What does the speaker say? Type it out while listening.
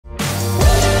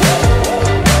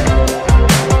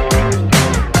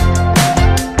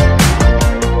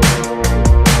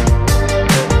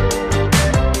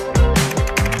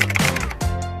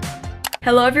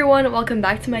Hello everyone, welcome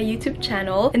back to my YouTube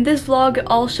channel. In this vlog,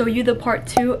 I'll show you the part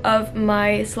 2 of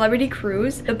my celebrity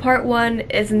cruise. The part 1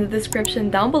 is in the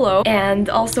description down below and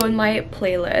also in my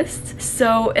playlist.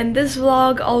 So in this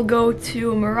vlog, I'll go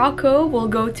to Morocco, we'll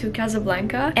go to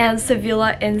Casablanca and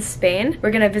Sevilla in Spain. We're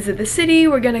gonna visit the city,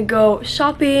 we're gonna go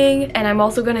shopping, and I'm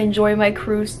also gonna enjoy my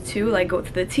cruise too, like go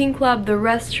to the teen club, the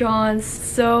restaurants.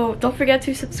 So don't forget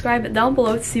to subscribe down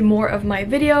below to see more of my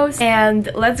videos,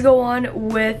 and let's go on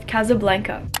with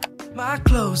Casablanca. My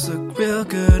clothes look real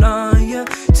good on your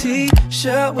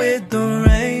t-shirt with the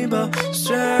rainbow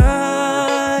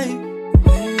stripe.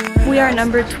 We are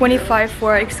number 25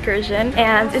 for our excursion,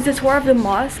 and it's a tour of the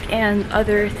mosque and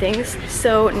other things.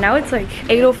 So now it's like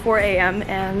 8:04 a.m.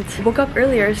 and I woke up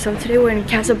earlier, so today we're in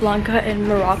Casablanca in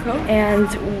Morocco, and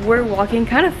we're walking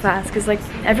kind of fast because like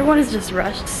everyone is just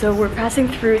rushed. So we're passing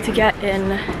through to get in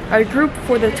our group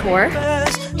for the tour.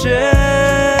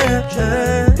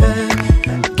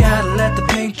 Gotta let the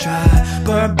paint dry.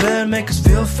 Burn blood, make us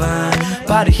feel fine.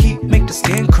 Body heat, make the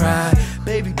skin cry.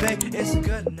 Baby, baby, it's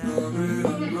good now.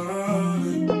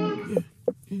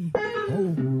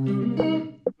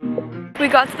 We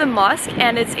got to the mosque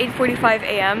and it's 8:45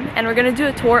 a.m. and we're gonna do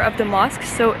a tour of the mosque.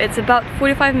 So it's about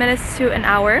 45 minutes to an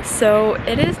hour. So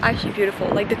it is actually beautiful.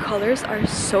 Like the colors are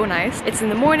so nice. It's in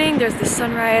the morning, there's the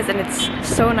sunrise, and it's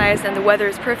so nice, and the weather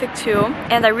is perfect too.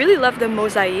 And I really love the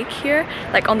mosaic here,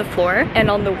 like on the floor and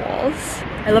on the walls.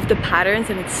 I love the patterns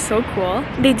and it's so cool.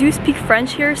 They do speak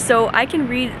French here, so I can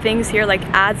read things here like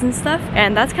ads and stuff,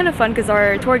 and that's kind of fun because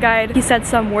our tour guide, he said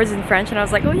some words in French and I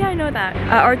was like, oh yeah, I know that.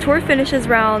 Our tour finishes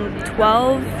around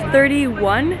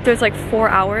 12:31. There's like 4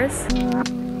 hours.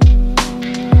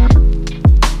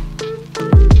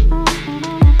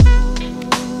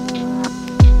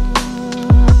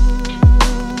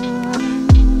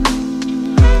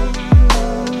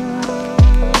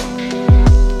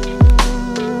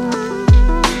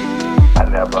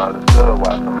 Never understood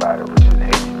why somebody would just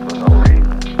hate you for no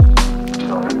reason. You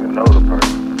don't even know the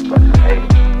person, but you hate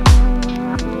them.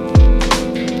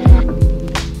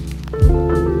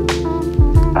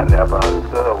 I never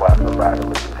understood why somebody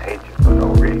would just hate you for no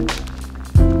reason.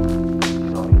 You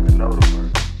don't even know the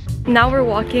person. Now we're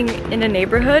walking in a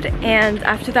neighborhood, and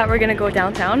after that we're gonna go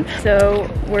downtown. So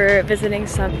we're visiting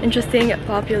some interesting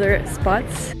popular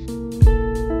spots.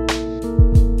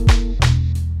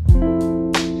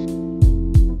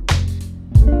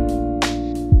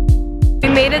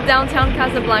 Made it downtown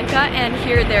Casablanca, and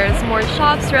here there's more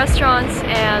shops, restaurants,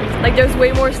 and like there's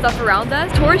way more stuff around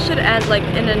us. Tour should end like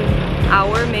in an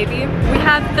hour maybe. We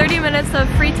have 30 minutes of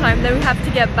free time, then we have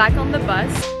to get back on the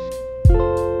bus.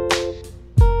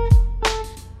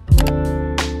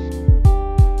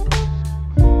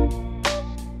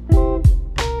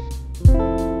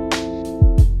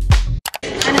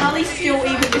 And Holly's still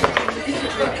even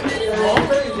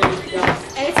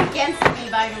and it's against me,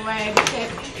 by the way.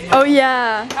 Oh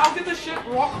yeah. How did the ship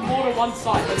rock more to one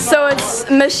side? So it's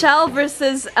Michelle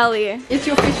versus Ellie. It's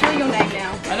your official your name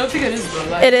now. I don't think it is though.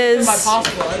 Like, It is. my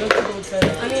passport. I don't think it would say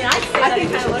that. I mean, I think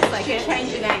it kind of looks like it.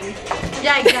 Change your name.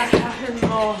 Yeah, exactly.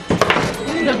 Oh.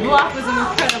 The block was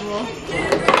incredible.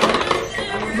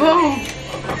 Boom.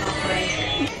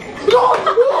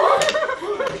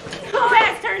 Oh,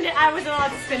 I turned it. I wasn't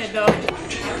allowed to spin it though.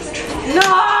 No!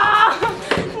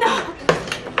 No!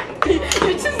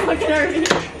 You're just looking at me.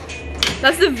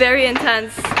 That's a very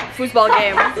intense football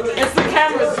game. It's the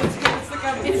cameras. It's the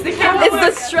cameras. It's the camera. It's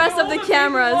the stress of the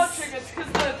cameras. It's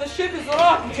because the ship is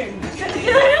rocking.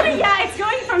 Literally, yeah, it's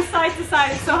going from side to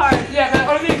side. It's so hard. Yeah,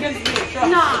 but only against me.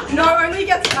 Trust. No, only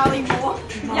against Ali more.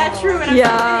 Yeah, true. And I'm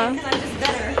Yeah. because I'm just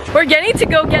better. We're getting to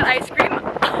go get ice cream.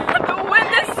 The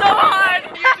wind is so hard.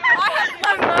 You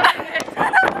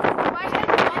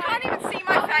can't even see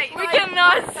my face. We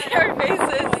cannot see our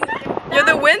faces. Yeah,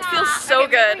 the wind feels so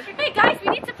good. Hey guys,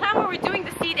 we need to plan where we're doing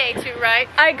the sea day too, right?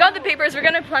 I got the papers, we're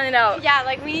gonna plan it out. Yeah,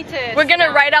 like we need to. We're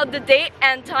gonna write out the date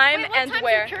and time. Wait, what and time's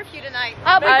where. your curfew tonight?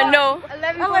 No.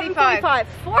 11:45.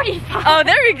 45. Oh,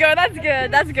 there we go. That's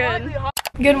good. That's good.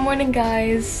 Good morning,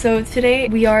 guys. So today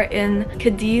we are in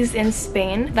Cádiz in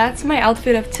Spain. That's my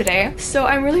outfit of today. So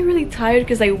I'm really tired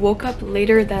because I woke up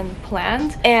later than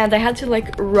planned, and I had to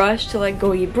like rush to like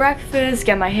go eat breakfast,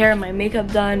 get my hair and my makeup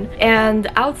done.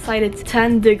 And outside it's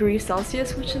 10 degrees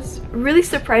Celsius, which is really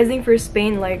surprising for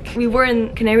Spain. Like we were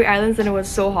in Canary Islands and it was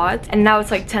so hot, and now it's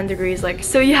like 10 degrees. Like,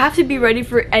 so you have to be ready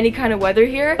for any kind of weather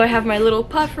here. So I have my little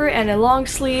puffer and a long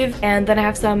sleeve, and then I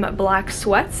have some black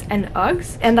sweats and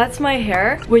Uggs, and that's my hair.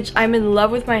 hair, which I'm in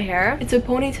love with my hair. It's a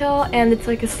ponytail and it's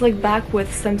like a slick back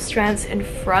with some strands in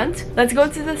front. Let's go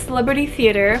to the Celebrity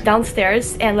Theater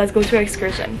downstairs and let's go to our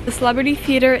excursion. The Celebrity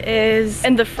Theater is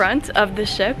in the front of the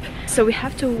ship, so we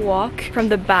have to walk from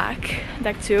the back,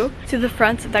 deck 2, to the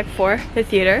front, deck 4, the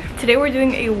theater. Today we're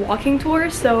doing a walking tour,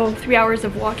 so 3 hours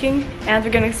of walking, and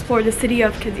we're gonna explore the city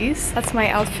of Cádiz. That's my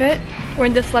outfit. We're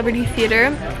in the Celebrity Theater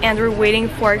and we're waiting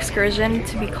for our excursion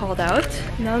to be called out.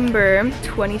 Number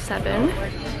 27.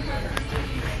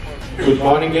 Good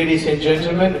morning, ladies and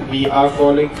gentlemen. We are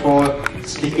calling for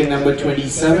speaker number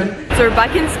 27. So we're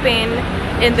back in Spain,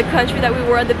 in the country that we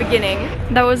were at the beginning.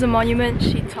 That was a monument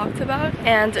she talked about.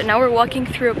 And now we're walking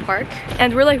through a park.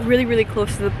 And we're like really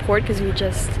close to the port because we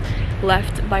just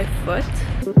left by foot.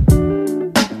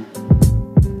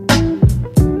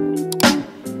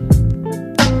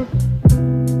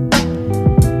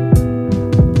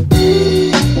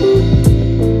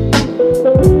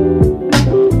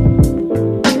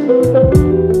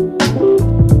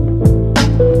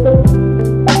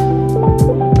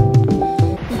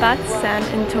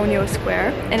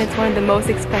 Square, and it's one of the most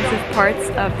expensive parts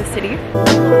of the city.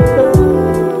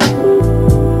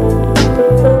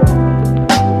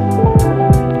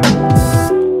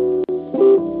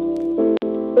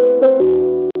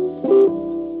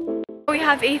 We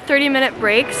have a 30-minute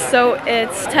break, so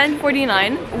it's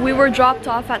 10:49. We were dropped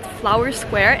off at Flower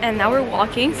Square and now we're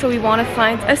walking, so we want to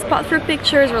find a spot for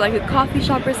pictures or like a coffee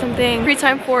shop or something. Free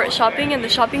time for shopping, and the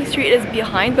shopping street is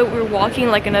behind, but we're walking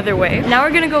like another way. Now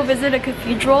we're gonna go visit a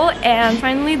cathedral, and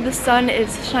finally the sun is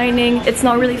shining. It's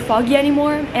not really foggy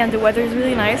anymore and the weather is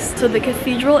really nice. So the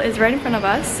cathedral is right in front of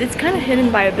us. It's kind of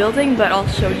hidden by a building, but I'll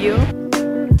show you.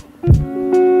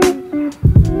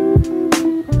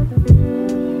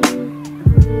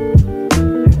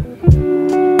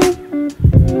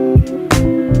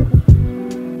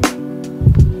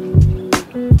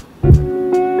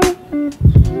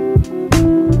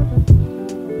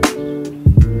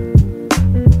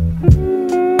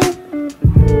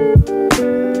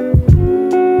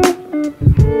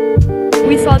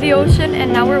 We saw the ocean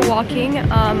and now we're walking.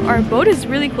 Our boat is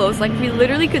really close, like we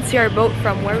literally could see our boat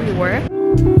from where we were.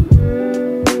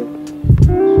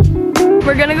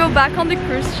 We're gonna go back on the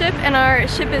cruise ship and our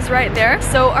ship is right there.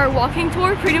 So our walking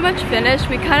tour pretty much finished.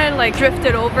 We kind of like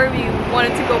drifted over, we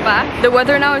wanted to go back. The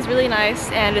weather now is really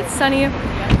nice and it's sunny.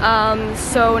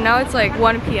 So now it's like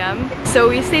 1 p.m. So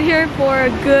we stayed here for a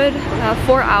good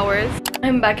 4 hours.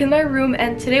 I'm back in my room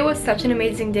and today was such an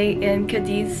amazing day in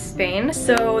Cádiz, Spain.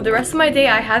 So the rest of my day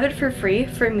I have it for free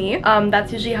for me.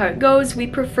 That's usually how it goes. We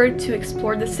prefer to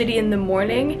explore the city in the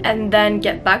morning and then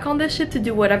get back on the ship to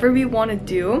do whatever we want to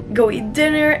do. Go eat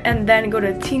dinner and then go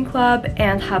to a teen club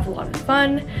and have a lot of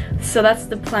fun. So that's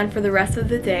the plan for the rest of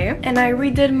the day. And I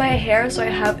redid my hair, so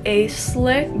I have a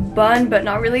slick bun, but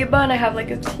not really a bun. I have like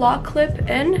a claw clip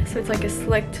in, so it's like a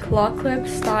slicked claw clip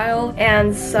style,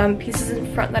 and some pieces in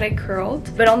front that I curled.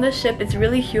 But on this ship it's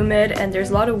really humid and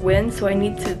there's a lot of wind, so I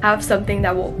need to have something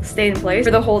that will stay in place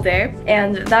for the whole day,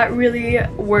 and that really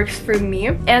works for me.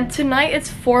 And tonight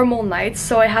it's formal night,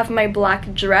 so I have my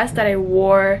black dress that I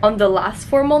wore on the last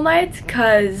formal night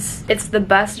because it's the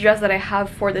best dress that I have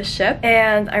for the ship,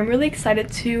 and I'm really excited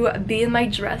to be in my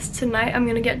dress tonight. I'm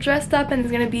gonna get dressed up and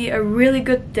it's gonna be a really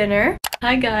good dinner.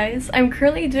 Hi guys, I'm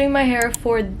currently doing my hair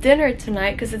for dinner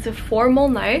tonight because it's a formal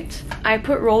night. I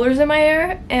put rollers in my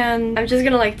hair and I'm just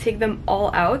gonna like take them all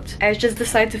out. I just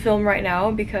decided to film right now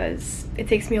because it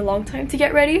takes me a long time to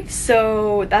get ready.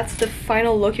 So that's the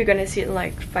final look. You're gonna see it in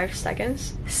like 5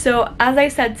 seconds. So as I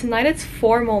said, tonight it's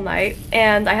formal night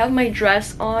and I have my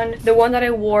dress on, the one that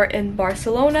I wore in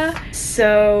Barcelona.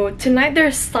 So tonight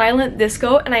there's silent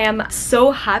disco and I am so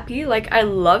happy. Like I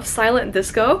love silent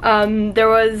disco. There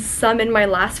was some in my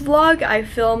last vlog. I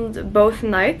filmed both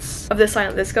nights of the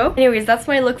silent disco. Anyways, that's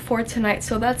my look for tonight.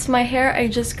 So that's my hair. I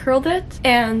just curled it,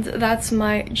 and that's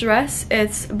my dress.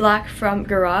 It's black from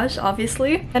Garage,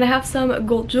 obviously. And I have some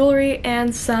gold jewelry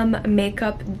and some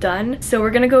makeup done. So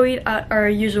we're gonna go eat at our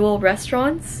usual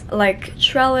restaurants like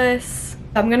Trellis.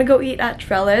 I'm gonna go eat at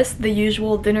Trellis, the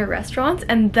usual dinner restaurant,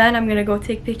 and then I'm gonna go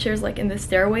take pictures like in the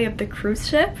stairway of the cruise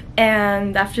ship,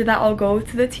 and after that I'll go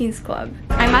to the teens club.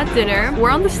 I'm at dinner. We're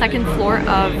on the 2nd floor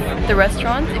of the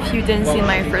restaurant, if you didn't see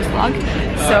my first vlog.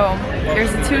 So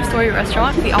there's a 2-story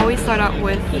restaurant. We always start out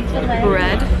with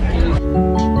bread.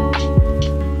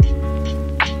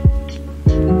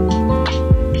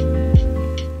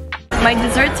 My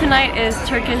dessert tonight is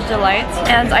Turkish Delight,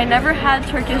 and I never had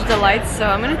Turkish Delight, so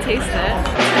I'm gonna taste it.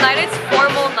 Tonight it's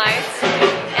formal night,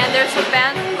 and there's a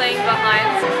band playing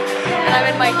behind, and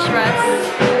I'm in my dress.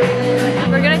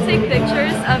 We're gonna take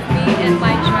pictures of me in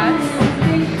my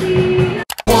dress.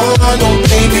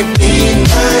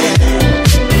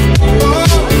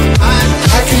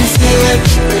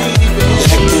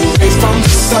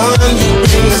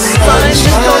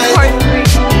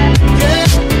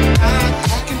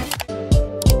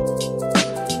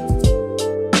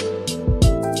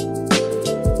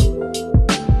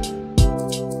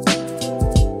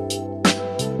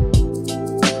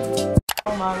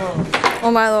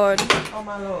 Oh my lord. Oh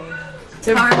my lord.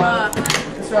 Karma.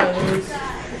 That's right, Louise.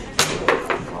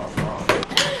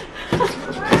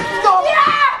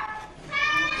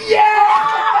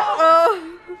 Oh.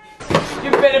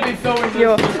 You better be filming this.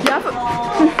 Yo.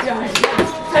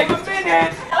 Take a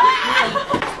minute.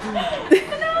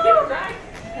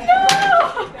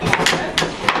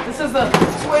 This is the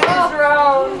 20th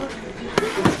round.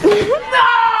 No!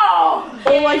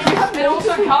 Oh, like you have It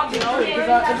also can't be true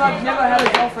because if I've never had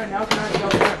a girlfriend, how can I go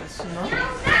first? You know?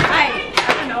 I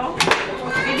don't know.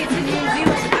 Maybe it's a New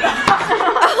Zealand.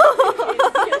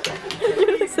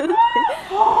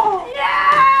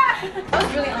 Yeah! That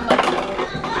was really unlucky though.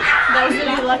 That was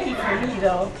really lucky for me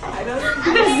though. I don't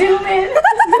zoom in.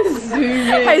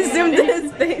 I zoomed in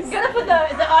his face. Gotta put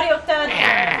the audio third.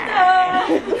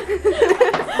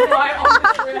 Right on the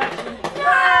distraction.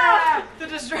 Yeah! The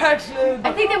distraction.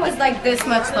 I think there was like this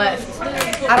much left.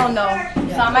 I don't know.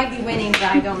 So I might be winning, but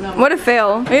I don't know. What a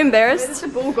fail. Are you embarrassed?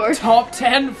 Top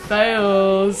 10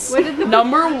 fails.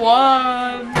 Number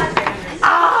 1.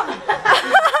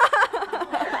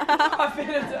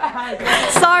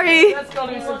 Sorry. That's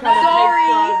gotta be some kind of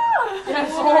yeah,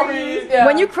 sorry. Yeah.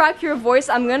 When you crack your voice,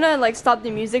 I'm gonna like stop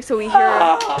the music so we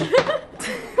hear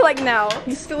like now.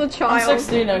 He's still a I'm child.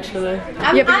 16 actually. Yeah,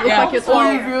 but you look like you're 12.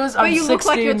 All you viewers, I'm 16. Look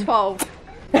like you're 12.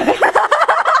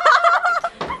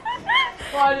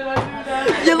 Why did I do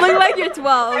that? You look like you're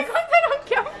 12. I got that on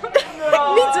camera.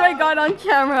 Me too, I got on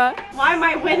camera. Why am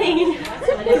I winning?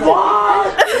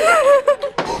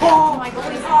 Oh my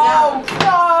God, he's down.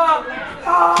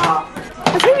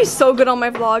 That's gonna be so good on my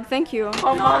vlog, thank you.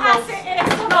 Oh,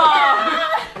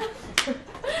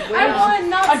 I won,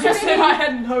 not I just said I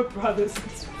had no brothers.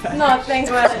 No, thanks.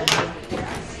 Come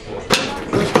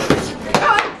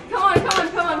on.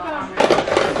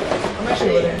 I'm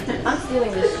actually winning. I'm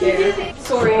stealing this chair.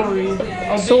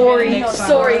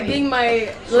 Sorry, being my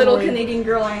little Canadian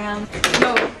girl I am.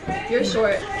 No, you're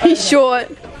short. He's short.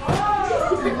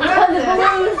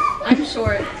 I'm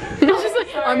short. She's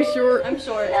like, I'm short. I'm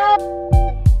short.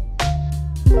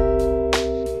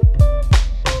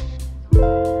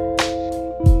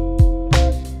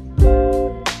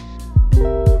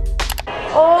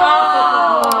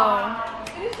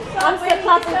 I'm still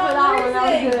clapping for that one. That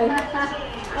was good.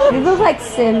 They look like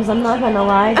Sims. I'm not gonna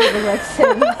lie. They look like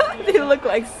Sims. They look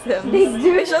like Sims. They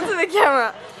do. Show to the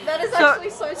camera. That is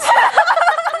actually so sad.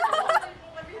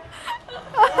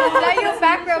 Is that your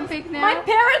background pic now? My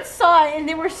parents saw it and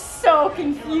they were so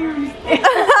confused. They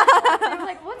were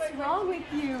like, what's wrong with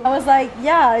you? I was like,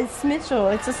 yeah, it's Mitchell.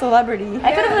 It's a celebrity.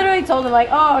 I could have literally told them like,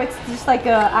 oh, it's just like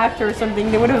an actor or something.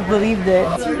 They would have believed it.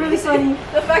 It's really funny.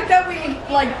 The fact that we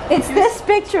like It's this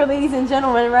picture, ladies and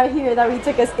gentlemen, right here that we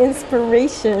took as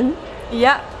inspiration.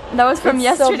 Yeah, that was from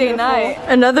It's so yesterday beautiful. night.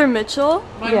 Another Mitchell.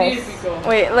 Yes.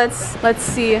 Wait, let's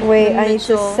see. Wait, the I need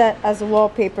to Mitchell. set as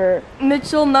wallpaper.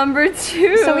 Mitchell number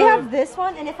 2. So we have this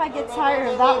one, and if I get tired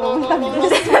of that one, we have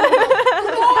this one.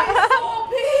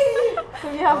 So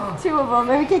we have 2 of them,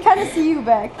 and we can kind of see you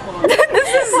back.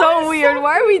 This is so weird.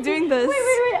 Why are we doing this? Wait,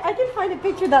 I can find a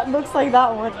picture that looks like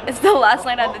that one. It's the last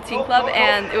night at the teen club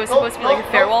and it was supposed to be like a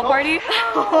farewell party.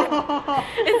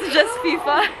 It's just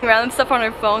FIFA. Random stuff on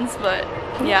our phones, but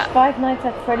yeah. 5 Nights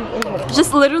at Freddy's Infinite.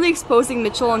 Just literally exposing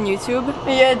Mitchell on YouTube.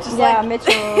 Yeah, just like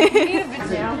Mitchell.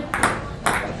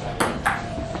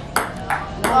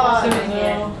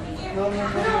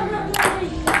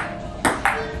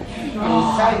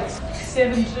 Oh,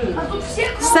 7-2.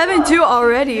 7-2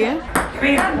 already.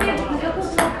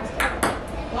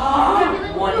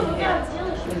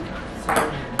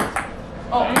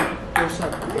 Oh.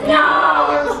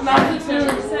 No! It's not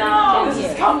 2. No! This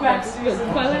is comeback season.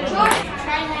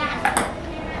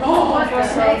 Oh,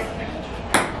 myself.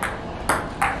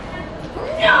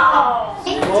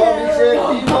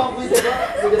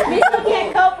 Mitchell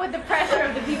can't cope with the pressure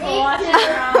of the people watching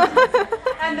around.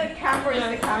 And the camera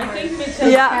is the camera.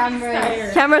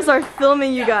 Yeah. Cameras are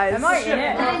filming you guys. Am I in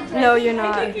it? No, you're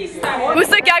not. Who's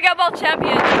the Gaga Ball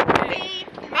champion?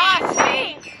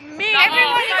 Me.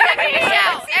 Everybody except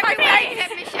Michelle. Everybody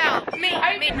except Michelle. Me.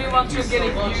 Me once you're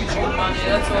getting YouTube money,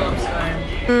 that's all I'm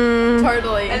saying.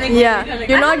 Totally. Yeah.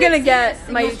 You're not gonna get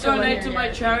my YouTube Donate to money.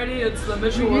 my charity. It's the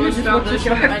Mitchell Willis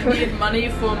Foundation. I need money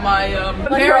for my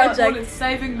project. It's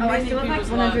saving many people's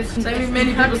lives. Saving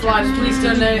many people's lives. Please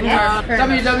donate.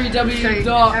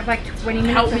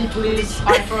 www.helpmeplease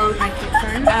iPhone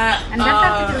at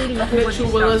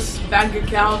Mitchell Willis bank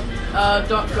account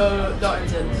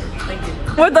 .co.nz. Thank you.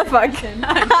 What the fuck?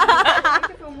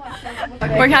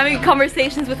 We're having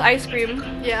conversations with ice cream.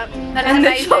 Yep. And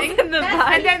Mitchell's in the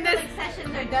back. And then the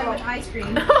sessions are done with ice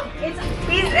cream.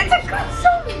 It's a good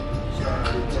song.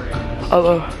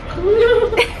 Hello.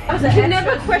 You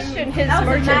never question his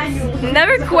merchants.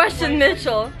 Never question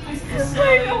Mitchell. Wait,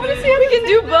 I want to see if we can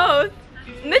do both.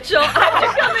 Mitchell, how'd you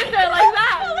come in there like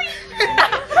that?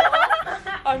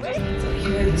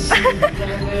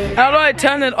 How do I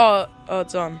turn it? Oh,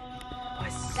 it's on. I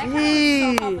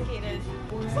see.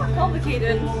 It's not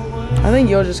complicated. I think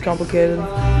you're just complicated.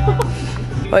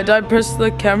 Wait, did I press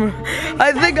the camera?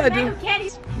 I think I do.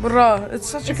 Bruh, it's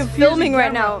such a confusing Filming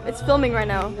right camera. now. It's filming right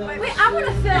now. Wait, I want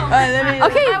to film.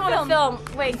 Okay, I want to film.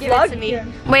 Wait, give it to me.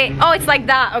 Wait, oh, it's like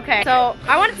that. Okay. So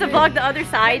I wanted to vlog the other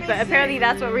side, but apparently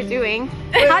that's what we're doing.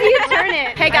 How do you turn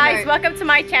it? Hey guys, welcome to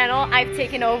my channel. I've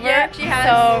taken over. Yeah, she has.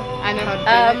 So I know how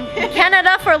to do it.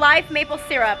 Canada for life, maple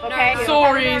syrup. Okay.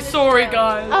 Sorry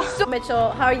guys. So, Mitchell,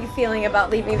 how are you feeling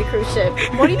about leaving the cruise ship?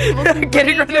 What are you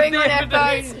Getting rid of doing the on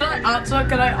evidence.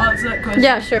 Can I answer that question?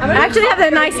 Yeah, sure. I actually have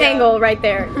a nice angle right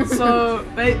there. So,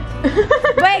 wait.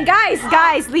 Wait,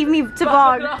 guys, leave me to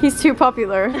vlog. He's too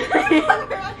popular.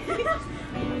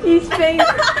 He's famous.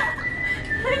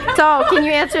 So, can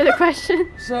you answer the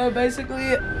question? So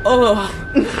basically,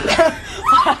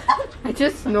 I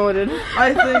just snorted.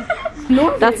 I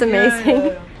think That's amazing.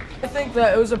 yeah. I think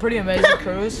that it was a pretty amazing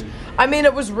cruise. I mean,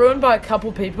 it was ruined by a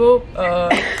couple people.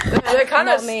 They're kind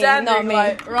of standing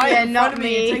like right in front of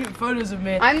me, taking photos of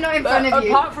me. I'm not in front of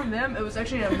you. Apart from them, it was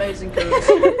actually an amazing cruise.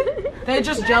 They're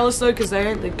just jealous though because they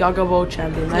ain't the Gaga Bowl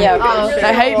champion.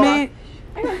 They hate me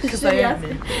because they hate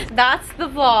me. That's the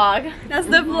vlog. That's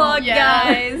the vlog,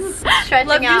 guys. Stretching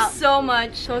Love out. you so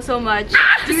much, so much.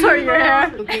 Sorry, your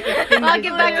hair. I'll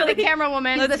get back to the camera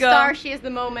woman. Let's the go. star, she is the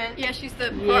moment. Yeah, she's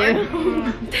the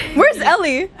Where's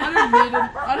Ellie?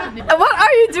 I don't need it. What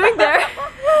are you doing there?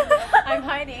 I'm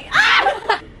hiding.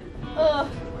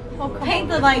 Paint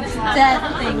the like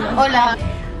death thing. Hola.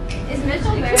 Is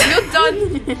Mitchell there? You're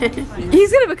done.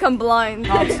 He's gonna become blind.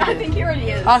 I think he already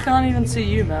is. I can't even see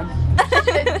you, man.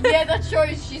 Yeah, that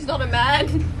shows she's not a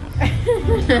man.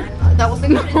 That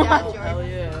wasn't even a dad joke. Hell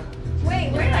yeah.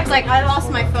 Wait, where did I? It's like I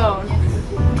lost my phone.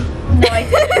 No, I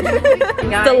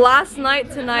didn't. The last night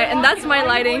tonight, and that's my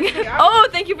lighting. Oh,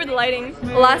 thank you for the lighting.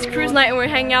 Last cruise night, and we're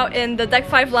hanging out in the Deck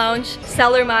 5 Lounge,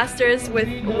 Cellar Masters with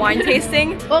wine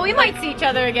tasting. Well, we might see each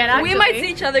other again. Actually. We might see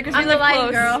each other because we I'm the live lighting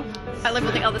close. girl. I live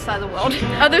on the other side of the world.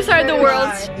 Other side of the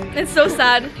world. It's so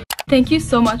sad. Thank you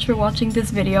so much for watching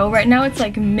this video. Right now it's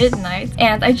like midnight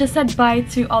and I just said bye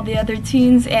to all the other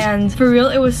teens, and for real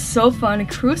it was so fun.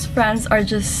 Cruise friends are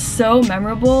just so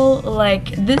memorable.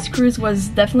 Like, this cruise was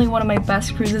definitely one of my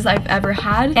best cruises I've ever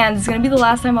had, and it's gonna be the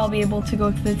last time I'll be able to go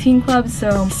to the teen club,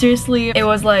 so seriously it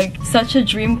was like such a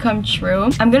dream come true.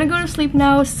 I'm gonna go to sleep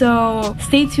now, so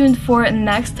stay tuned for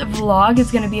next vlog.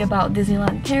 It's gonna be about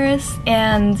Disneyland Paris,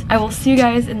 and I will see you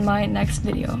guys in my next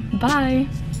video. Bye!